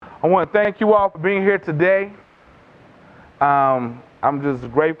I want to thank you all for being here today. I'm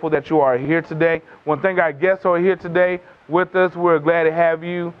just grateful that you are here today. I want to thank our guests who are here today with us. We're glad to have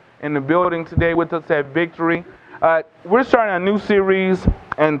you in the building today with us at Victory. We're starting a new series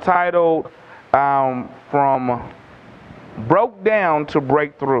entitled From Broke Down to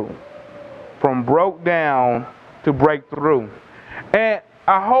Breakthrough. From Broke Down to Breakthrough. And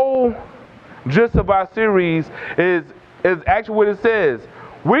our whole gist of our series is actually what it says.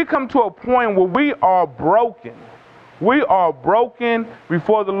 We come to a point where we are broken. We are broken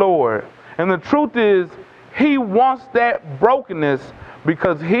before the Lord. And the truth is, He wants that brokenness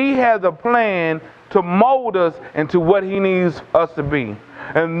because He has a plan to mold us into what He needs us to be.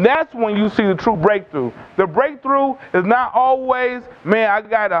 And that's when you see the true breakthrough. The breakthrough is not always, man, I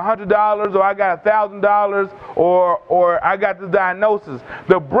got $100 or I got $1,000 or I got this diagnosis.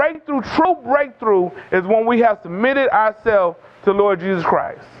 The breakthrough, true breakthrough, is when we have submitted ourselves to Lord Jesus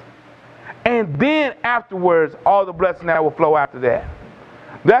Christ. And then afterwards, all the blessing that will flow after that.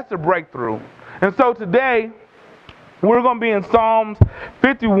 That's the breakthrough. And so today, we're going to be in Psalms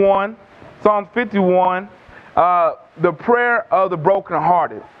 51. Psalms 51, the prayer of the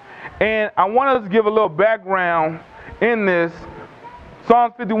brokenhearted. And I want us to give a little background in this.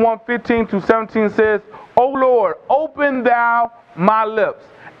 Psalms 51, 15 to 17 says, O Lord, open thou my lips,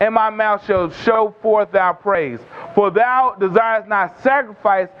 and my mouth shall show forth thy praise. For thou desirest not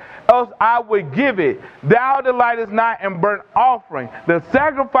sacrifice, else I would give it. Thou delightest not in burnt offering. The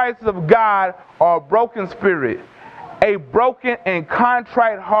sacrifices of God are a broken spirit, a broken and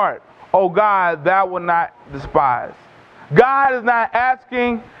contrite heart. O God, thou wilt not despise. God is not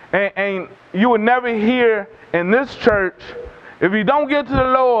asking, and you will never hear in this church, if you don't get to the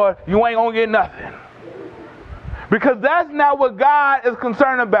Lord, you ain't going to get nothing. Because that's not what God is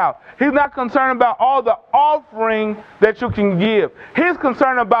concerned about. He's not concerned about all the offering that you can give. He's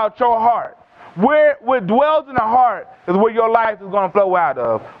concerned about your heart. Where what dwells in the heart is where your life is going to flow out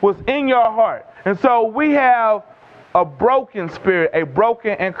of. What's in your heart. And so we have a broken spirit, a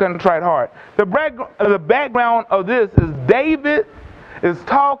broken and contrite heart. The background of this is David is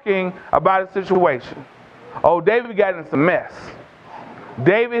talking about a situation. Oh, David got into some mess.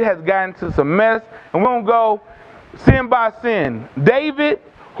 David has gotten into some mess, and we're going to go sin by sin. David,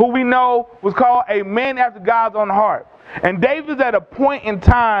 who we know was called a man after God's own heart. And David's at a point in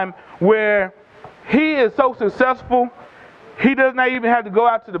time where he is so successful, he does not even have to go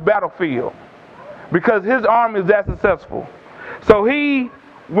out to the battlefield because his army is that successful. So he,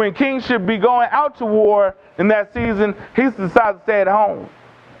 when kings should be going out to war in that season, he decides to stay at home.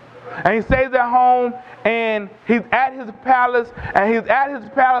 And he stays at home, and he's at his palace, and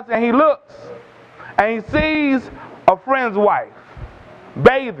he looks, and he sees a friend's wife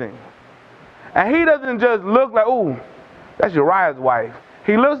bathing. And he doesn't just look like, ooh, that's Uriah's wife.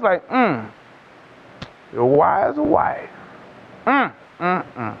 He looks like, Uriah's wife.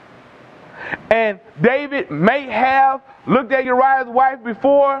 And David may have looked at Uriah's wife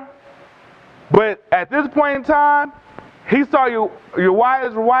before, but at this point in time, he saw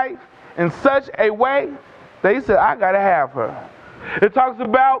Uriah's wife in such a way that he said, I got to have her. It talks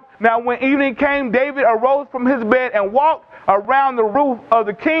about, now when evening came, David arose from his bed and walked around the roof of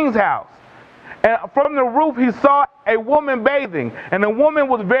the king's house. And from the roof he saw a woman bathing, and the woman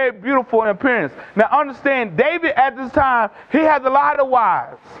was very beautiful in appearance. Now understand, David at this time, he has a lot of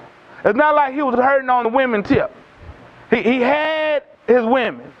wives. It's not like he was hurting on the women tip. He had his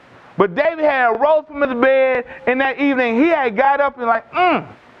women. But David had arose from his bed in that evening. He had got up and like,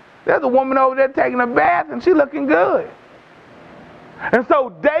 there's a woman over there taking a bath and she looking good. And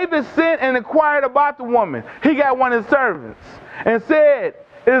so David sent and inquired about the woman. He got one of his servants and said,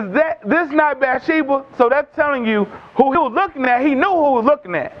 is this not Bathsheba? So that's telling you who he was looking at. He knew who he was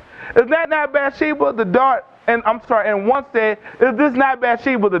looking at. Is that not Bathsheba, the daughter? And one said, is this not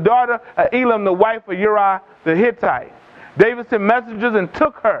Bathsheba, the daughter of Elam, the wife of Uriah the Hittite? David sent messengers and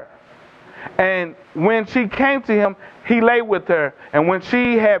took her. And when she came to him, he lay with her. And when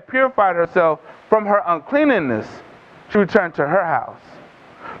she had purified herself from her uncleanness, she returned to her house.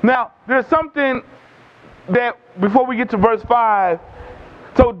 Now, there's something that, before we get to verse 5,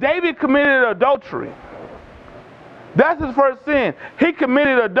 so David committed adultery. That's his first sin. He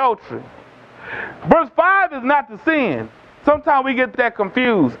committed adultery. Verse 5 is not the sin. Sometimes we get that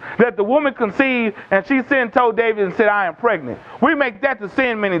confused, that the woman conceived and she sent told David and said, I am pregnant. We make that the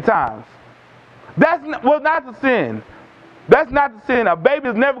sin many times. That's not the sin. That's not the sin. A baby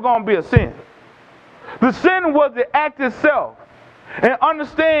is never going to be a sin. The sin was the act itself. And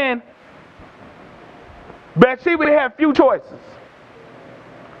understand, Bathsheba had few choices.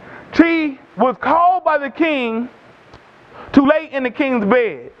 She was called by the king to lay in the king's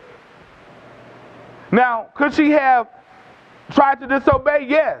bed. Now, could she have tried to disobey?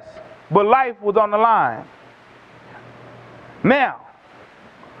 Yes, but life was on the line. Now,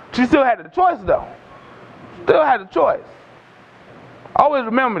 she still had the choice though. Still had the choice. Always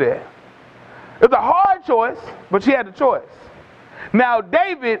remember that. It's a hard choice, but she had the choice. Now,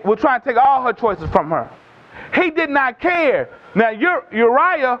 David was trying to take all her choices from her. He did not care. Now,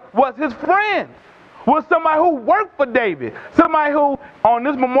 Uriah was his friend, was somebody who worked for David. Somebody who, on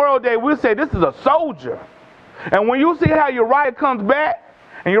this Memorial Day, we'll say this is a soldier. And when you see how Uriah comes back,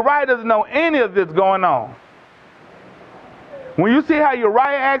 and Uriah doesn't know any of this going on. When you see how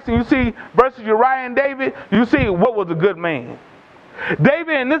Uriah acts, and you see versus Uriah and David, you see what was a good man.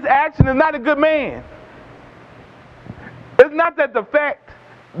 David in this action is not a good man. It's not that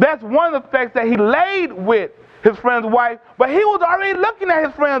that's one of the facts that he laid with his friend's wife, but he was already looking at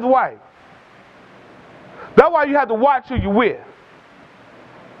his friend's wife. That's why you have to watch who you're with.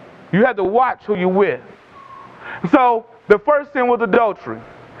 You have to watch who you're with. So, the first sin was adultery.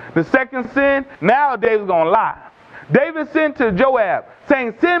 The second sin, now David's going to lie. David sent to Joab,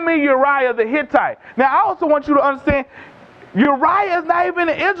 saying, send me Uriah the Hittite. Now, I also want you to understand, Uriah is not even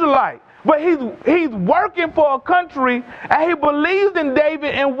an Israelite. But he's working for a country, and he believes in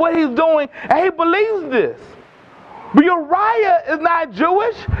David and what he's doing, and he believes this. But Uriah is not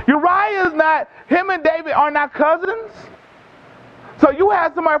Jewish. Uriah is not, him and David are not cousins. So you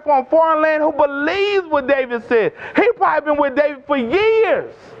have somebody from a foreign land who believes what David said. He probably been with David for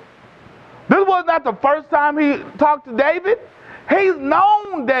years. This was not the first time he talked to David. He's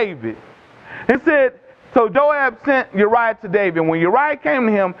known David. He said, so Joab sent Uriah to David. When Uriah came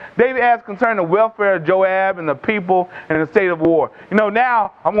to him, David asked concerning the welfare of Joab and the people and the state of war. You know,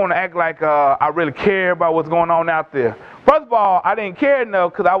 now I'm going to act like I really care about what's going on out there. First of all, I didn't care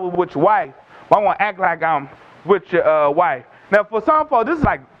enough because I was with your wife. But I want to act like I'm with your wife. Now, for some folks, this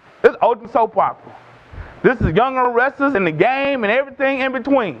is old soap opera. This is younger wrestlers in the game and everything in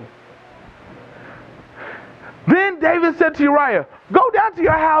between. Then David said to Uriah, go down to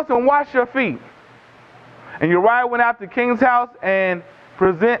your house and wash your feet. And Uriah went out to the king's house, and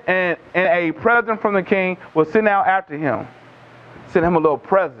a present from the king was sent out after him. Sent him a little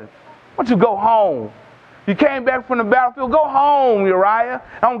present. Why don't you go home? You came back from the battlefield. Go home, Uriah.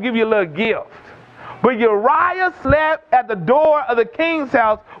 I'm going to give you a little gift. But Uriah slept at the door of the king's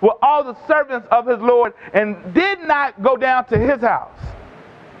house with all the servants of his lord and did not go down to his house.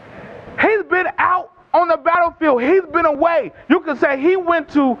 He's been out on the battlefield. He's been away. You could say he went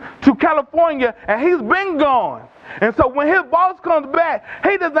to California and he's been gone. And so when his boss comes back,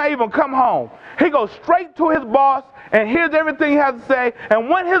 he does not even come home. He goes straight to his boss and hears everything he has to say. And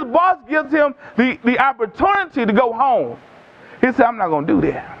when his boss gives him the opportunity to go home, he said, I'm not going to do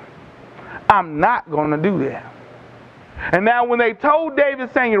that. I'm not going to do that. And now when they told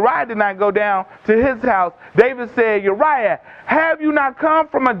David, saying Uriah did not go down to his house, David said, Uriah, have you not come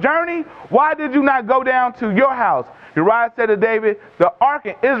from a journey? Why did you not go down to your house? Uriah said to David, the ark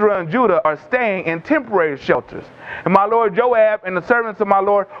and Israel and Judah are staying in temporary shelters, and my lord Joab and the servants of my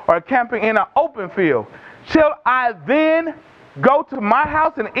lord are camping in an open field. Shall I then go to my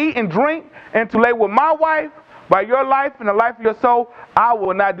house and eat and drink and to lay with my wife? By your life and the life of your soul, I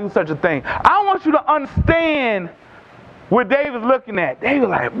will not do such a thing. I want you to understand what David's looking at. David's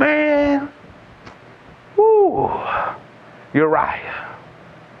like, man, whoo, Uriah,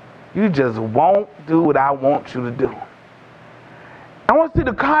 you just won't do what I want you to do. I want to see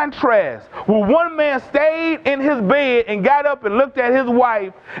the contrast. Well, one man stayed in his bed and got up and looked at his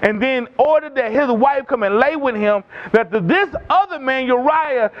wife and then ordered that his wife come and lay with him. That this other man,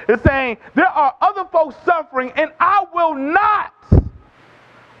 Uriah, is saying, there are other folks suffering and I will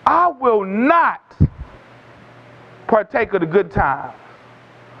not partake of the good time.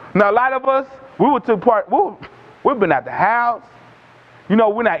 Now, a lot of us, we've been at the house. You know,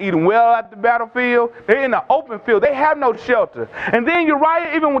 we're not eating well at the battlefield. They're in the open field. They have no shelter. And then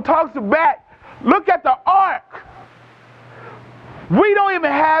Uriah even talks back, look at the ark. We don't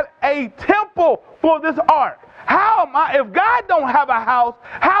even have a temple for this ark. How am I, if God don't have a house,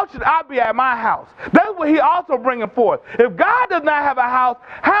 how should I be at my house? That's what he also bringing forth. If God does not have a house,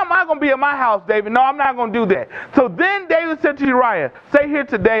 how am I going to be at my house, David? No, I'm not going to do that. So then David said to Uriah, stay here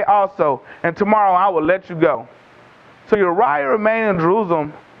today also, and tomorrow I will let you go. So Uriah remained in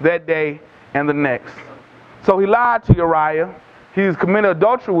Jerusalem that day and the next. So he lied to Uriah. He's committed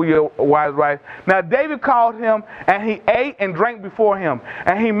adultery with Uriah's wife. Now David called him, and he ate and drank before him,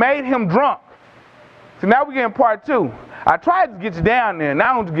 and he made him drunk. So now we're getting part two. I tried to get you down there,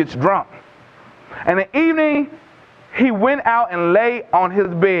 now I want to get you drunk. And in the evening, he went out and lay on his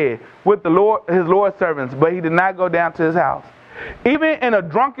bed with his Lord's servants, but he did not go down to his house. Even in a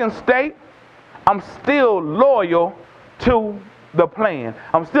drunken state, I'm still loyal to the plan.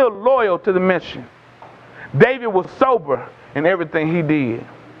 I'm still loyal to the mission. David was sober in everything he did.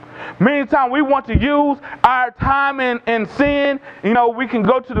 Many times we want to use our time in sin. You know, we can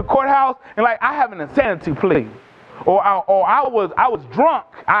go to the courthouse and like, I have an insanity plea. Or I was drunk.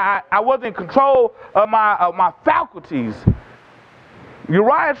 I wasn't in control of my faculties.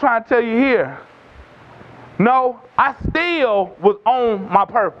 Uriah trying to tell you here, no, I still was on my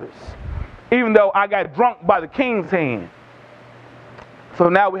purpose, even though I got drunk by the king's hand. So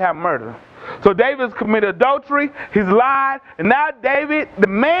now we have murder. So David's committed adultery, he's lied, and now David, the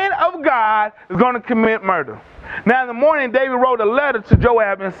man of God, is going to commit murder. Now in the morning, David wrote a letter to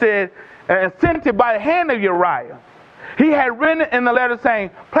Joab and said, and sent it by the hand of Uriah. He had written in the letter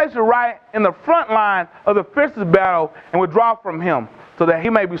saying, place Uriah in the front line of the fiercest battle and withdraw from him so that he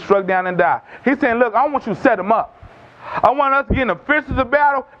may be struck down and die. He's saying, look, I want you to set him up. I want us to get in the fiercest of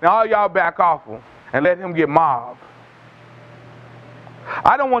battle, and all y'all back off him and let him get mobbed.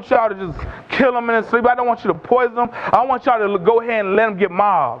 I don't want y'all to just kill him in his sleep. I don't want you to poison him. I want y'all to go ahead and let him get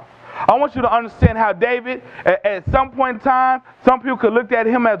mobbed. I want you to understand how David, at some point in time, some people could look at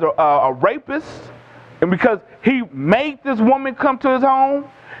him as a rapist. And because he made this woman come to his home,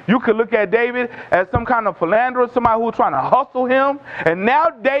 you could look at David as some kind of philanderer, somebody who was trying to hustle him. And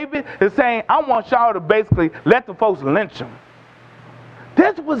now David is saying, I want y'all to basically let the folks lynch him.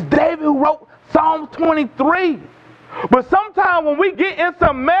 This was David who wrote Psalm 23. But sometimes when we get in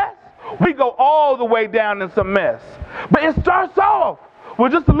some mess, we go all the way down in some mess. But it starts off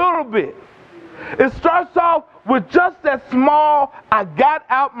with just a little bit. It starts off with just that small, I got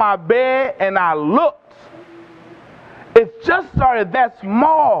out my bed and I looked. It just started that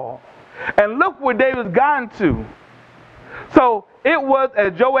small. And look where David's gotten to. So it was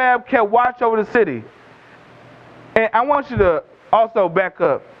as Joab kept watch over the city. And I want you to also back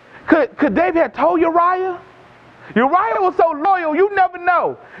up. Could David have told Uriah? Uriah was so loyal, you never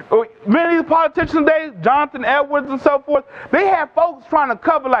know. Many of these politicians today, Jonathan Edwards and so forth, they have folks trying to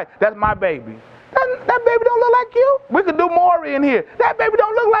cover like, that's my baby. That baby don't look like you. We could do more in here. That baby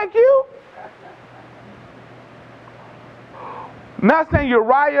don't look like you. Not saying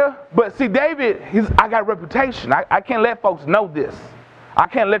Uriah, but see David, I got a reputation. I can't let folks know this. I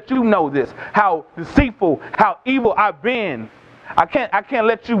can't let you know this. How deceitful, how evil I've been. I can't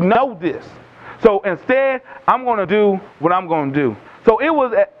let you know this. So instead, I'm going to do what I'm going to do. So it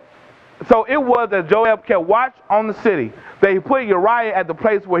was as Joab kept watch on the city that he put Uriah at the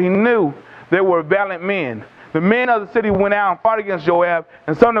place where he knew there were valiant men. The men of the city went out and fought against Joab,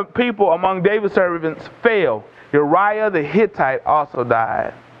 and some of the people among David's servants fell. Uriah the Hittite also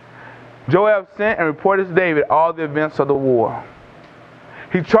died. Joab sent and reported to David all the events of the war.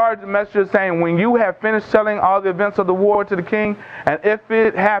 He charged the messenger saying, when you have finished telling all the events of the war to the king, and if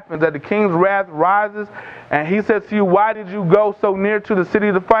it happens that the king's wrath rises, and he says to you, why did you go so near to the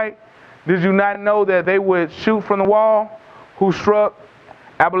city to fight? Did you not know that they would shoot from the wall? Who struck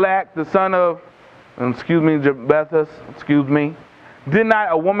Abimelech, the son of, Jebethus, Did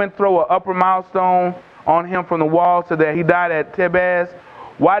not a woman throw an upper milestone on him from the wall so that he died at Tebez?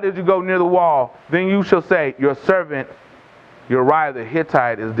 Why did you go near the wall? Then you shall say, your servant Uriah the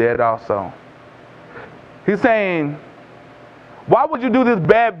Hittite is dead also. He's saying, why would you do this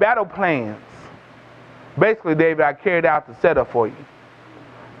bad battle plans? Basically, David, I carried out the setup for you.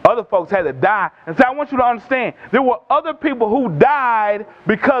 Other folks had to die. And so I want you to understand, there were other people who died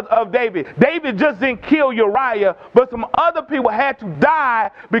because of David. David just didn't kill Uriah, but some other people had to die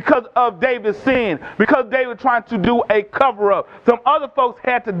because of David's sin, because David tried to do a cover-up. Some other folks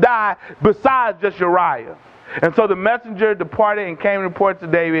had to die besides just Uriah. And so the messenger departed and came and reported to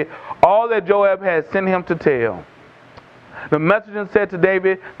David all that Joab had sent him to tell. The messenger said to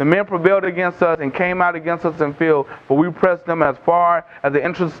David, the men prevailed against us and came out against us in field, but we pressed them as far as the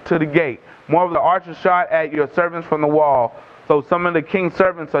entrance to the gate. Moreover, the archers shot at your servants from the wall. So some of the king's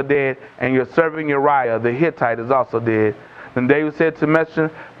servants are dead, and your servant Uriah the Hittite is also dead. Then David said to the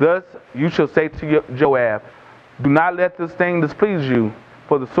messenger, thus you shall say to Joab, do not let this thing displease you,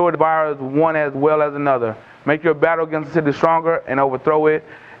 for the sword devours one as well as another. Make your battle against the city stronger and overthrow it,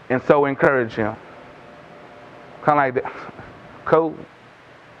 and so encourage him. Kind of like that. Cool.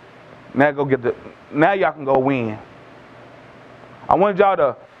 Now y'all can go win. I wanted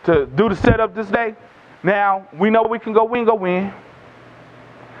y'all to do the setup this day. Now we know we can go win.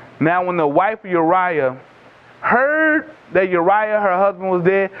 Now when the wife of Uriah heard that Uriah, her husband, was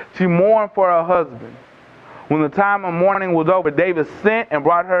dead, she mourned for her husband. When the time of mourning was over, David sent and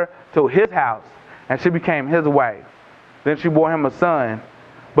brought her to his house, and she became his wife. Then she bore him a son.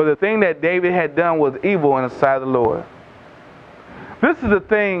 But the thing that David had done was evil in the sight of the Lord. This is the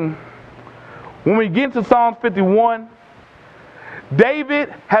thing When we get to Psalms 51,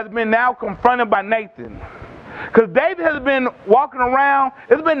 David has been now confronted by Nathan. Because David has been walking around,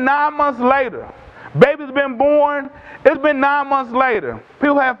 it's been 9 months later. Baby's been born, it's been 9 months later.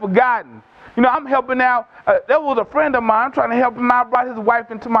 People have forgotten. You know, I'm helping out. There was a friend of mine, I'm trying to help him out, brought his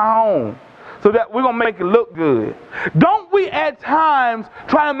wife into my home so that we're going to make it look good. Don't we at times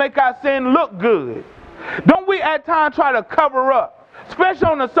try to make our sin look good? Don't we at times try to cover up? Especially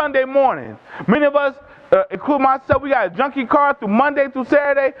on a Sunday morning. Many of us, including myself, we got a junkie car through Monday through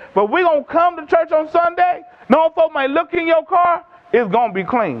Saturday, but we're going to come to church on Sunday. No folk may look in your car, it's going to be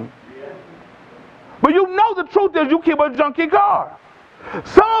clean. But you know the truth is you keep a junkie car.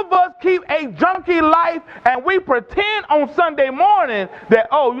 Some of us keep a junkie life and we pretend on Sunday morning that,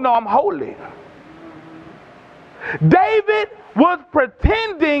 oh, you know, I'm holy. David was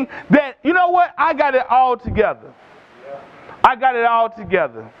pretending that, you know what, I got it all together. I got it all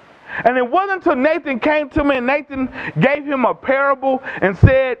together. And it wasn't until Nathan came to me and Nathan gave him a parable and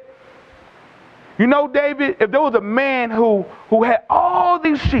said, you know, David, if there was a man who had all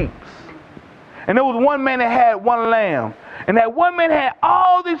these sheep, and there was one man that had one lamb, and that one man had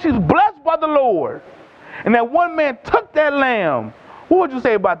all these sheep blessed by the Lord, and that one man took that lamb, what would you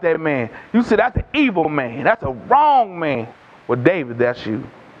say about that man? You said that's an evil man. That's a wrong man. Well, David, that's you.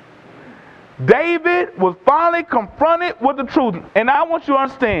 David was finally confronted with the truth. And I want you to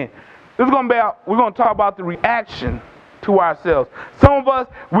understand, we're going to talk about the reaction to ourselves. Some of us,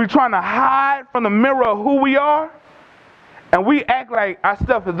 we're trying to hide from the mirror of who we are, and we act like our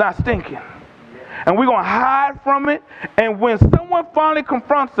stuff is not stinking. And we're going to hide from it. And when someone finally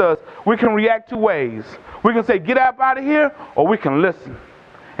confronts us, we can react two ways. We can say, get up out of here, or we can listen.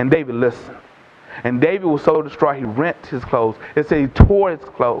 And David listened. And David was so distraught, he rent his clothes. It said he tore his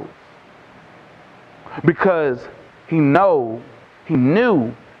clothes. Because he knew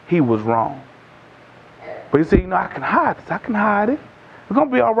he was wrong. But he said, you know, I can hide this. I can hide it. It's going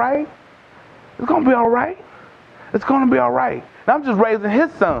to be all right. It's going to be all right. It's going to be all right. And I'm just raising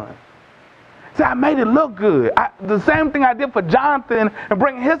his son. See, I made it look good. The same thing I did for Jonathan and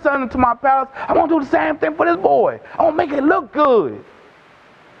bringing his son into my palace, I want to do the same thing for this boy. I want to make it look good.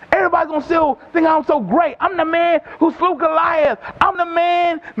 Everybody's going to still think I'm so great. I'm the man who slew Goliath. I'm the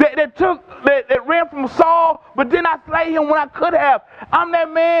man that ran from Saul, but did not slay him when I could have. I'm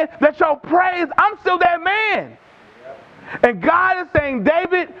that man that y'all praise. I'm still that man. And God is saying,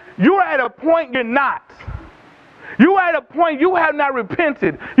 David, you're at a point you're not. You are at a point you have not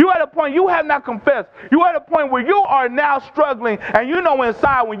repented. You are at a point you have not confessed. You are at a point where you are now struggling, and you know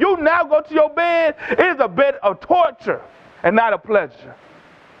inside when you now go to your bed, it is a bed of torture and not a pleasure.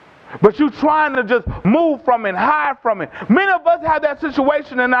 But you're trying to just move from it and hide from it. Many of us have that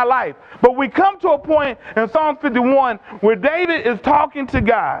situation in our life. But we come to a point in Psalm 51 where David is talking to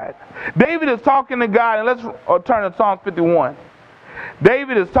God. David is talking to God, and let's turn to Psalm 51.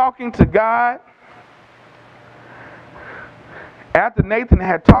 David is talking to God. After Nathan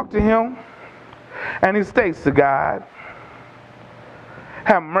had talked to him, and he states to God,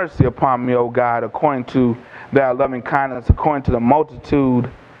 have mercy upon me, O God, according to thy loving kindness, according to the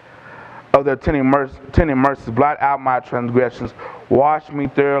multitude of their tender mercies. Blot out my transgressions. Wash me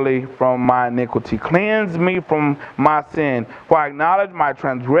thoroughly from my iniquity. Cleanse me from my sin. For I acknowledge my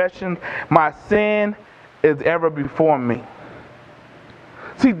transgressions. My sin is ever before me.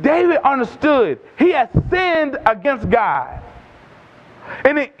 See, David understood he had sinned against God.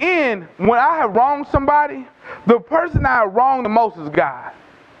 In the end, when I have wronged somebody, the person I have wronged the most is God.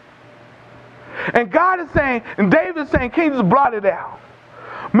 And God is saying, and David is saying, can you just blot it out?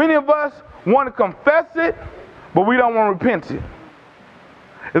 Many of us want to confess it, but we don't want to repent it.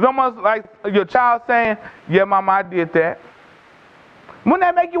 It's almost like your child saying, yeah, Mama, I did that. Wouldn't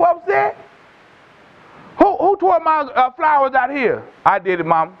that make you upset? Who tore my flowers out here? I did it,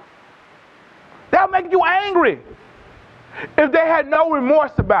 Mama. That'll make you angry. If they had no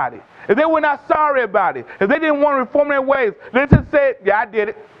remorse about it, if they were not sorry about it, if they didn't want to reform their ways, they just said, yeah, I did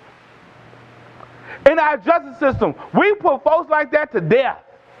it. In our justice system, we put folks like that to death.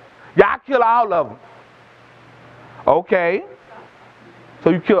 Yeah, I kill all of them. Okay. So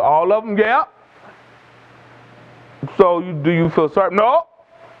you kill all of them? Yeah. So do you feel sorry? No.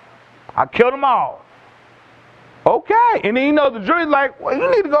 I killed them all. Okay. And then the jury's like, well,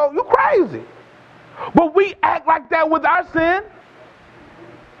 you need to go, you're crazy. But we act like that with our sin.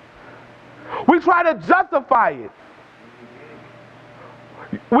 We try to justify it.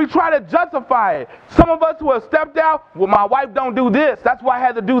 We try to justify it. Some of us who have stepped out, well, my wife don't do this. That's why I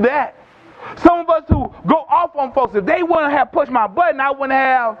had to do that. Some of us who go off on folks, if they wouldn't have pushed my button, I wouldn't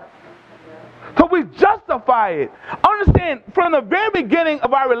have. So we justify it. Understand, from the very beginning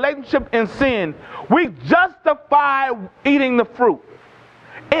of our relationship in sin, we justify eating the fruit.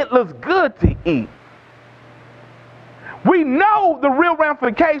 It looks good to eat. We know the real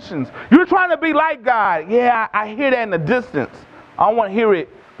ramifications. You're trying to be like God. Yeah, I hear that in the distance. I don't want to hear it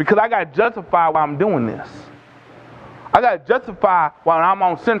because I got to justify why I'm doing this. I got to justify while I'm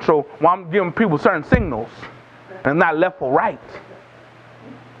on Central, while I'm giving people certain signals. And not left or right.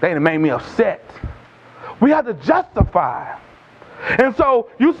 They made me upset. We have to justify. And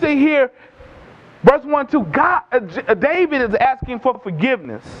so you see here, verse 1 and 2, David is asking for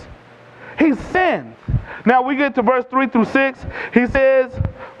forgiveness. He sinned. Now we get to verse 3 through 6. He says,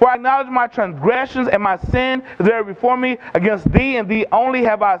 "For I acknowledge my transgressions, and my sin is there before me. Against thee and thee only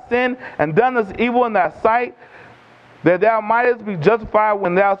have I sinned, and done this evil in thy sight, that thou mightest be justified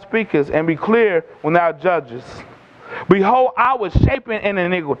when thou speakest, and be clear when thou judgest. Behold, I was shapen in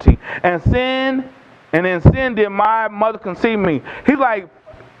iniquity, and in sin did my mother conceive me." He's like,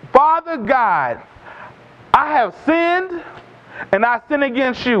 Father God, I have sinned, and I sin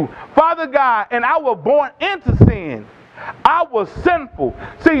against you. Father God, and I was born into sin. I was sinful.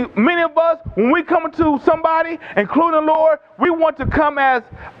 See, many of us, when we come to somebody, including the Lord, we want to come as,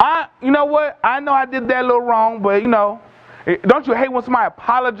 you know what, I know I did that a little wrong, but don't you hate when somebody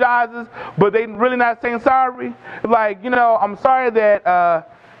apologizes, but they really not saying sorry? Like, I'm sorry that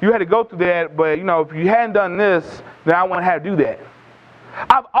you had to go through that, but, if you hadn't done this, then I wouldn't have to do that.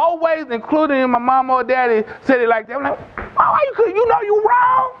 I've always, including my mom or daddy, said it like that. I'm like, why you know you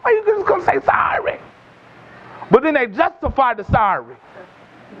wrong? Why you just gonna say sorry? But then they justify the sorry.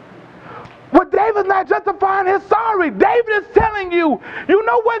 Well, David's not justifying his sorry. David is telling you, you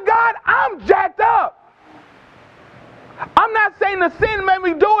know what, God? I'm jacked up. I'm not saying the sin made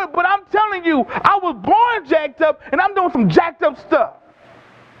me do it, but I'm telling you, I was born jacked up, and I'm doing some jacked up stuff.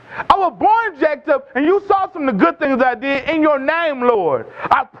 I was born jacked up, and you saw some of the good things I did in your name, Lord.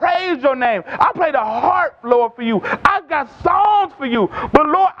 I praise your name. I played a harp, Lord, for you. I got songs for you. But,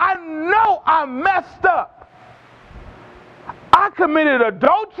 Lord, I know I messed up. I committed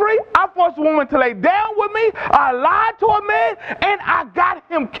adultery. I forced a woman to lay down with me. I lied to a man, and I got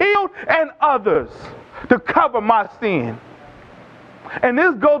him killed and others to cover my sin. And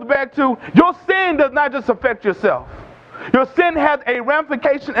this goes back to your sin does not just affect yourself. Your sin has a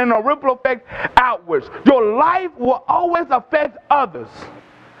ramification and a ripple effect outwards. Your life will always affect others,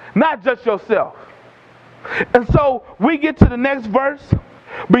 not just yourself. And so we get to the next verse.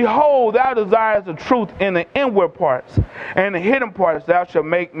 Behold, thou desirest the truth in the inward parts, and the hidden parts thou shalt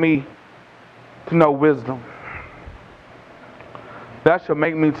make me to know wisdom. Thou shalt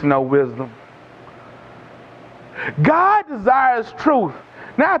make me to know wisdom. God desires truth,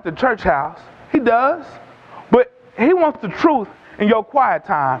 not at the church house. He does. But He wants the truth in your quiet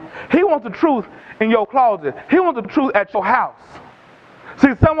time. He wants the truth in your closet. He wants the truth at your house.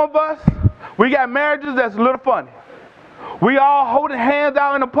 See, some of us, we got marriages that's a little funny. We all holding hands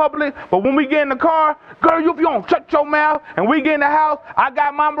out in the public, but when we get in the car, girl, if you don't shut your mouth, and we get in the house, I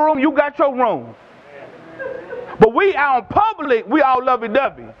got my room, you got your room. But we out in public, we all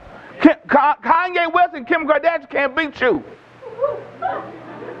lovey-dovey. Kanye West and Kim Kardashian can't beat you.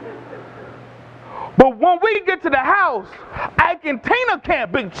 But when we get to the house, Ike and Tina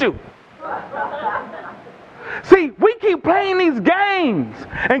can't beat you. See, we keep playing these games.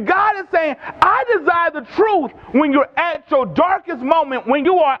 And God is saying, I desire the truth when you're at your darkest moment, when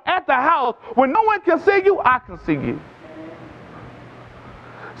you are at the house, when no one can see you, I can see you.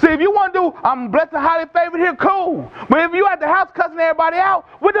 See, if you want to do, I'm blessed and highly favored here, cool. But if you're at the house cussing everybody out,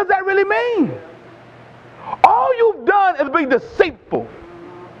 what does that really mean? All you've done is be deceitful.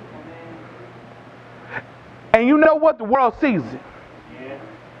 And you know what? The world sees it.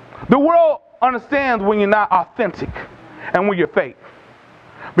 The world understands when you're not authentic and when you're fake.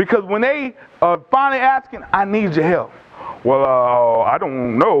 Because when they are finally asking, I need your help. Well, I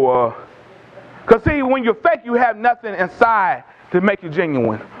don't know. Because see, when you're fake, you have nothing inside to make you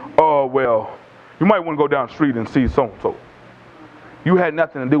genuine. Oh, well, you might want to go down the street and see so-and-so. You had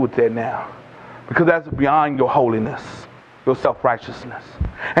nothing to do with that now. Because that's beyond your holiness, your self-righteousness.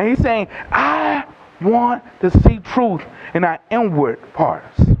 And he's saying, I want to see truth in our inward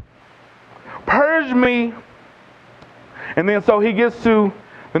parts. Purge me. And then so he gets to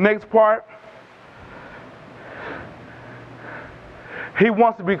the next part. He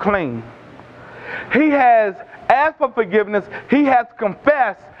wants to be clean. He has asked for forgiveness. He has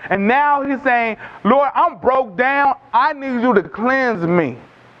confessed. And now he's saying, Lord, I'm broke down. I need you to cleanse me.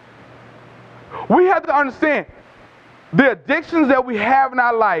 We have to understand the addictions that we have in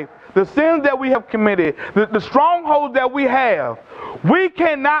our life, the sins that we have committed, the strongholds that we have. We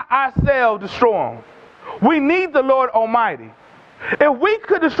cannot ourselves destroy them. We need the Lord Almighty. If we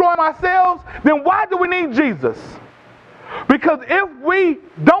could destroy them ourselves, then why do we need Jesus? Because if we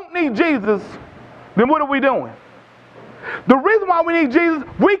don't need Jesus, then what are we doing? The reason why we need Jesus,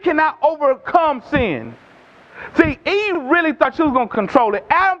 we cannot overcome sin. See, Eve really thought she was going to control it.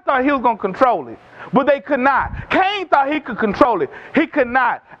 Adam thought he was going to control it. But they could not. Cain thought he could control it. He could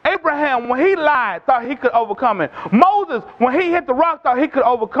not. Abraham, when he lied, thought he could overcome it. Moses, when he hit the rock, thought he could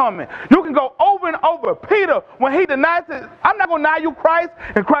overcome it. You can go over and over. Peter, when he denied it, I'm not going to deny you Christ.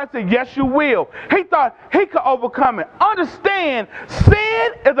 And Christ said, yes, you will. He thought he could overcome it. Understand,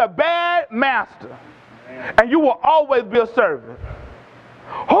 sin is a bad master. And you will always be a servant.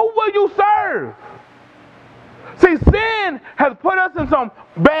 Who will you serve? See, sin has put us in some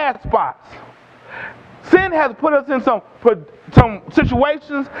bad spots. Sin has put us in some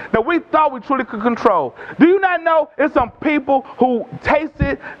situations that we thought we truly could control. Do you not know there's some people who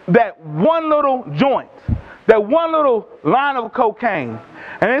tasted that one little joint, that one little line of cocaine,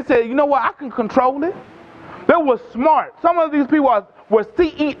 and they said, you know what, I can control it. They were smart. Some of these people were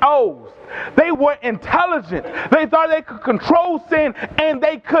CEOs. They were intelligent. They thought they could control sin, and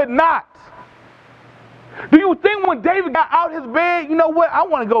they could not. Do you think when David got out his bed, you know what, I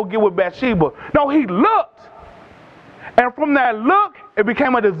want to go get with Bathsheba? No, he looked. And from that look, it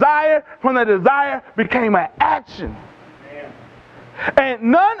became a desire. From that desire, became an action. And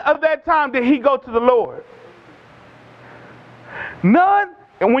none of that time did he go to the Lord. None.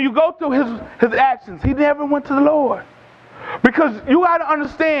 And when you go through his actions, he never went to the Lord. Because you got to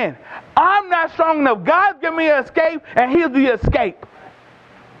understand, I'm not strong enough. God's given me an escape, and he's the escape.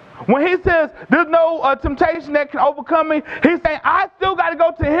 When he says there's no temptation that can overcome me, he's saying I still got to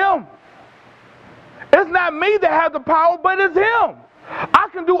go to him. It's not me that has the power, but it's him. I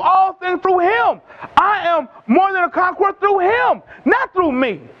can do all things through him. I am more than a conqueror through him, not through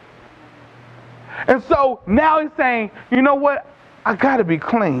me. And so now he's saying, you know what? I got to be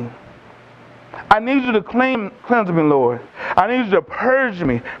clean. I need you to cleanse me, Lord. I need you to purge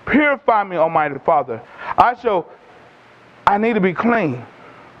me, purify me, Almighty Father. I need to be clean.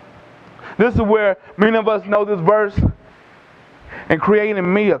 This is where many of us know this verse. And create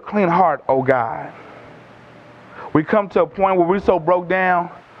in me a clean heart, O God. We come to a point where we're so broke down,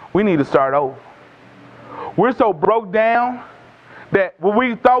 we need to start over. We're so broke down that what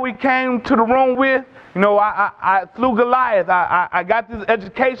we thought we came to the room with, you know, I slew Goliath. I got this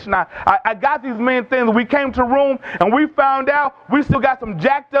education. I got these many things. We came to the room and we found out we still got some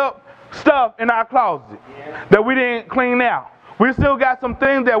jacked up stuff in our closet that we didn't clean out. We still got some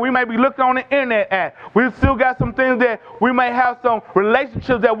things that we may be looking on the internet at. We still got some things that we may have some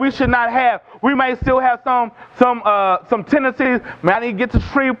relationships that we should not have. We may still have some tendencies. Man, I need to get to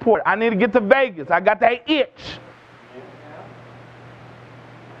Shreveport. I need to get to Vegas. I got that itch.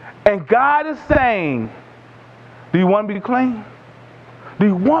 And God is saying, do you want me to clean? Do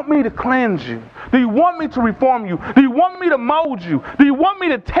you want me to cleanse you? Do you want me to reform you? Do you want me to mold you? Do you want me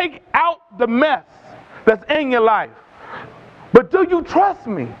to take out the mess that's in your life? But do you trust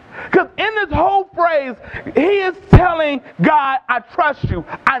me? Because in this whole phrase, he is telling God, I trust you.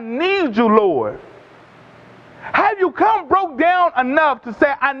 I need you, Lord. Have you come broke down enough to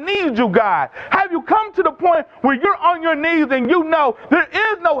say, I need you, God? Have you come to the point where you're on your knees and you know there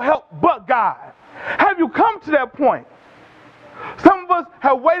is no help but God? Have you come to that point? Some of us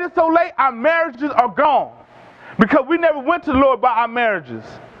have waited so late, our marriages are gone because we never went to the Lord about our marriages.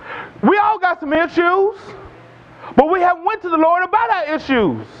 We all got some issues. But we haven't went to the Lord about our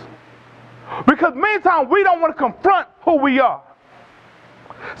issues. Because many times we don't want to confront who we are.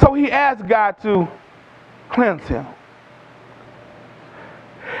 So he asked God to cleanse him.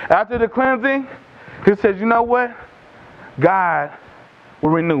 After the cleansing, he says, you know what? God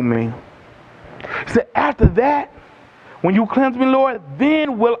will renew me. He said, after that, when you cleanse me, Lord,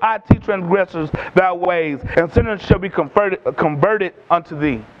 then will I teach transgressors thy ways, and sinners shall be converted unto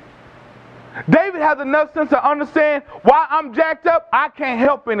thee. David has enough sense to understand while I'm jacked up, I can't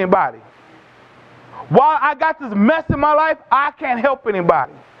help anybody. While I got this mess in my life, I can't help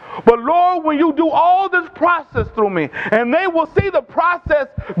anybody. But Lord, when you do all this process through me, and they will see the process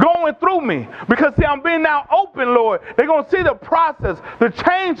going through me, because see, I'm being now open, Lord. They're going to see the process, the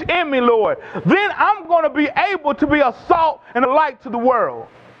change in me, Lord. Then I'm going to be able to be a salt and a light to the world.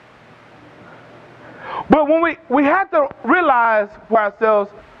 But when we have to realize for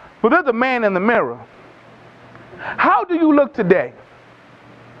ourselves, well, there's a man in the mirror. How do you look today?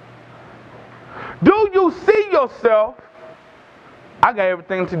 Do you see yourself? I got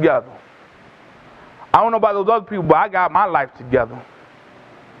everything together. I don't know about those other people, but I got my life together.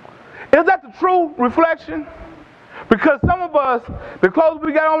 Is that the true reflection? Because some of us, the clothes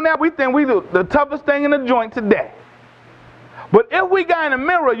we got on now, we think we the toughest thing in the joint today. But if we got in the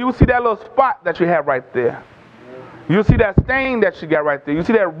mirror, you see that little spot that you have right there. You see that stain that you got right there. You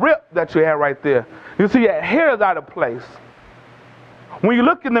see that rip that you have right there. You see that hair is out of place. When you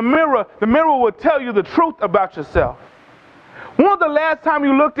look in the mirror will tell you the truth about yourself. When was the last time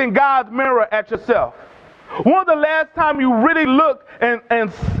you looked in God's mirror at yourself? When was the last time you really looked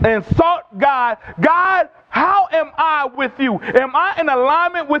and sought God? God, how am I with you? Am I in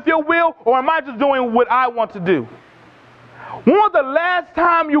alignment with your will, or am I just doing what I want to do? When was the last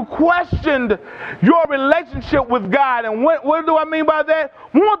time you questioned your relationship with God? And what do I mean by that?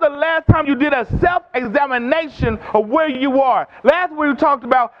 When was the last time you did a self-examination of where you are? Last week we talked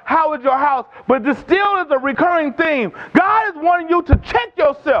about how is your house, but this still is a recurring theme. God is wanting you to check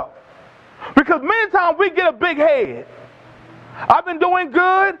yourself. Because many times we get a big head. I've been doing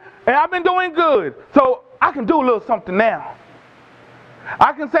good, and I've been doing good. So I can do a little something now.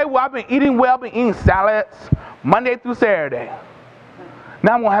 I can say, well, I've been eating well, I've been eating salads Monday through Saturday.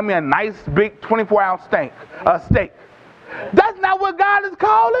 Now I'm going to have me a nice big 24-ounce steak. That's not what God is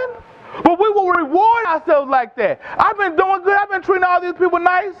calling. But we will reward ourselves like that. I've been doing good. I've been treating all these people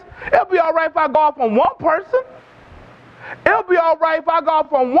nice. It'll be all right if I go off on one person. It'll be all right if I go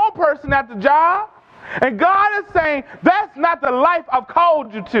off on one person at the job. And God is saying, that's not the life I've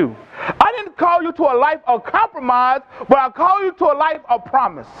called you to. I didn't call you to a life of compromise, but I call you to a life of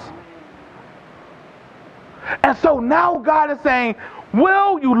promise. And so now God is saying,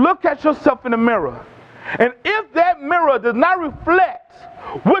 will you look at yourself in the mirror? And if that mirror does not reflect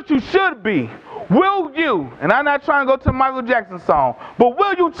what you should be, will you, and I'm not trying to go to the Michael Jackson song, but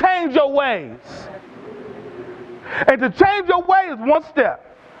will you change your ways? And to change your ways, one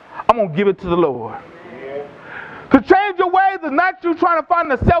step, I'm going to give it to the Lord. To change your ways is not you trying to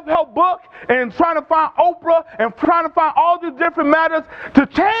find a self-help book and trying to find Oprah and trying to find all these different matters. To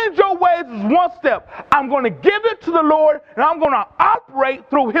change your ways is one step. I'm going to give it to the Lord, and I'm going to operate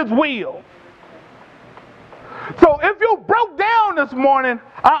through His will. So if you broke down this morning,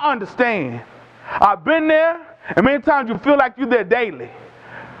 I understand. I've been there, and many times you feel like you're there daily.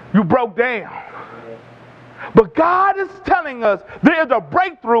 You broke down. But God is telling us there is a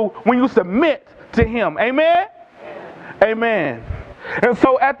breakthrough when you submit to Him. Amen? Amen. And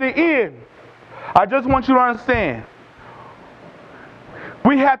so at the end, I just want you to understand,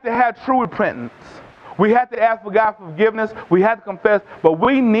 we have to have true repentance. We have to ask for God's forgiveness. We have to confess, but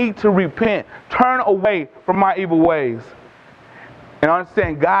we need to repent. Turn away from my evil ways. And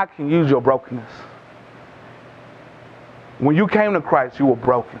understand God can use your brokenness. When you came to Christ, you were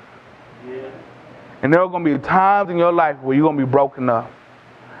broken. And there are going to be times in your life where you're going to be broken up.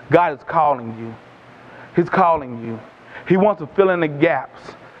 God is calling you. He's calling you. He wants to fill in the gaps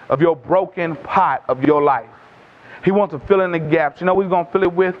of your broken pot of your life. He wants to fill in the gaps. You know what He's going to fill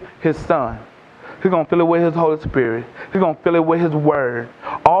it with? His Son. He's going to fill it with His Holy Spirit. He's going to fill it with His Word.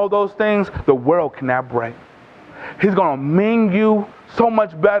 All those things the world cannot break. He's going to mean you so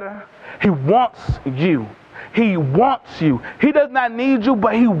much better. He wants you. He wants you. He does not need you,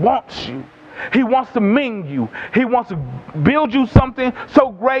 but He wants you. He wants to mean you. He wants to build you something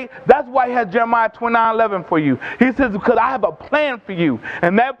so great. That's why He has Jeremiah 29:11 for you. He says, because I have a plan for you.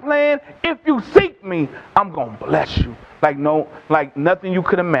 And that plan, if you seek me, I'm going to bless you like nothing you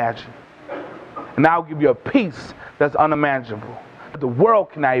could imagine. And I'll give you a peace that's unimaginable. The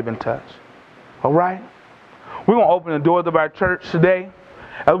world cannot even touch. All right? We're going to open the doors of our church today.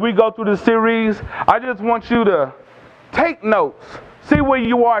 As we go through this series, I just want you to take notes. See where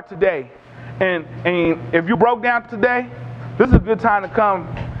you are today. And if you broke down today, this is a good time to come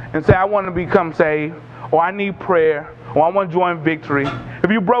and say, I want to become saved, or I need prayer, or I want to join Victory.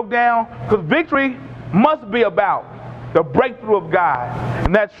 If you broke down, because Victory must be about the breakthrough of God.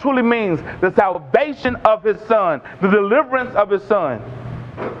 And that truly means the salvation of His Son, the deliverance of His Son.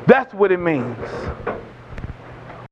 That's what it means.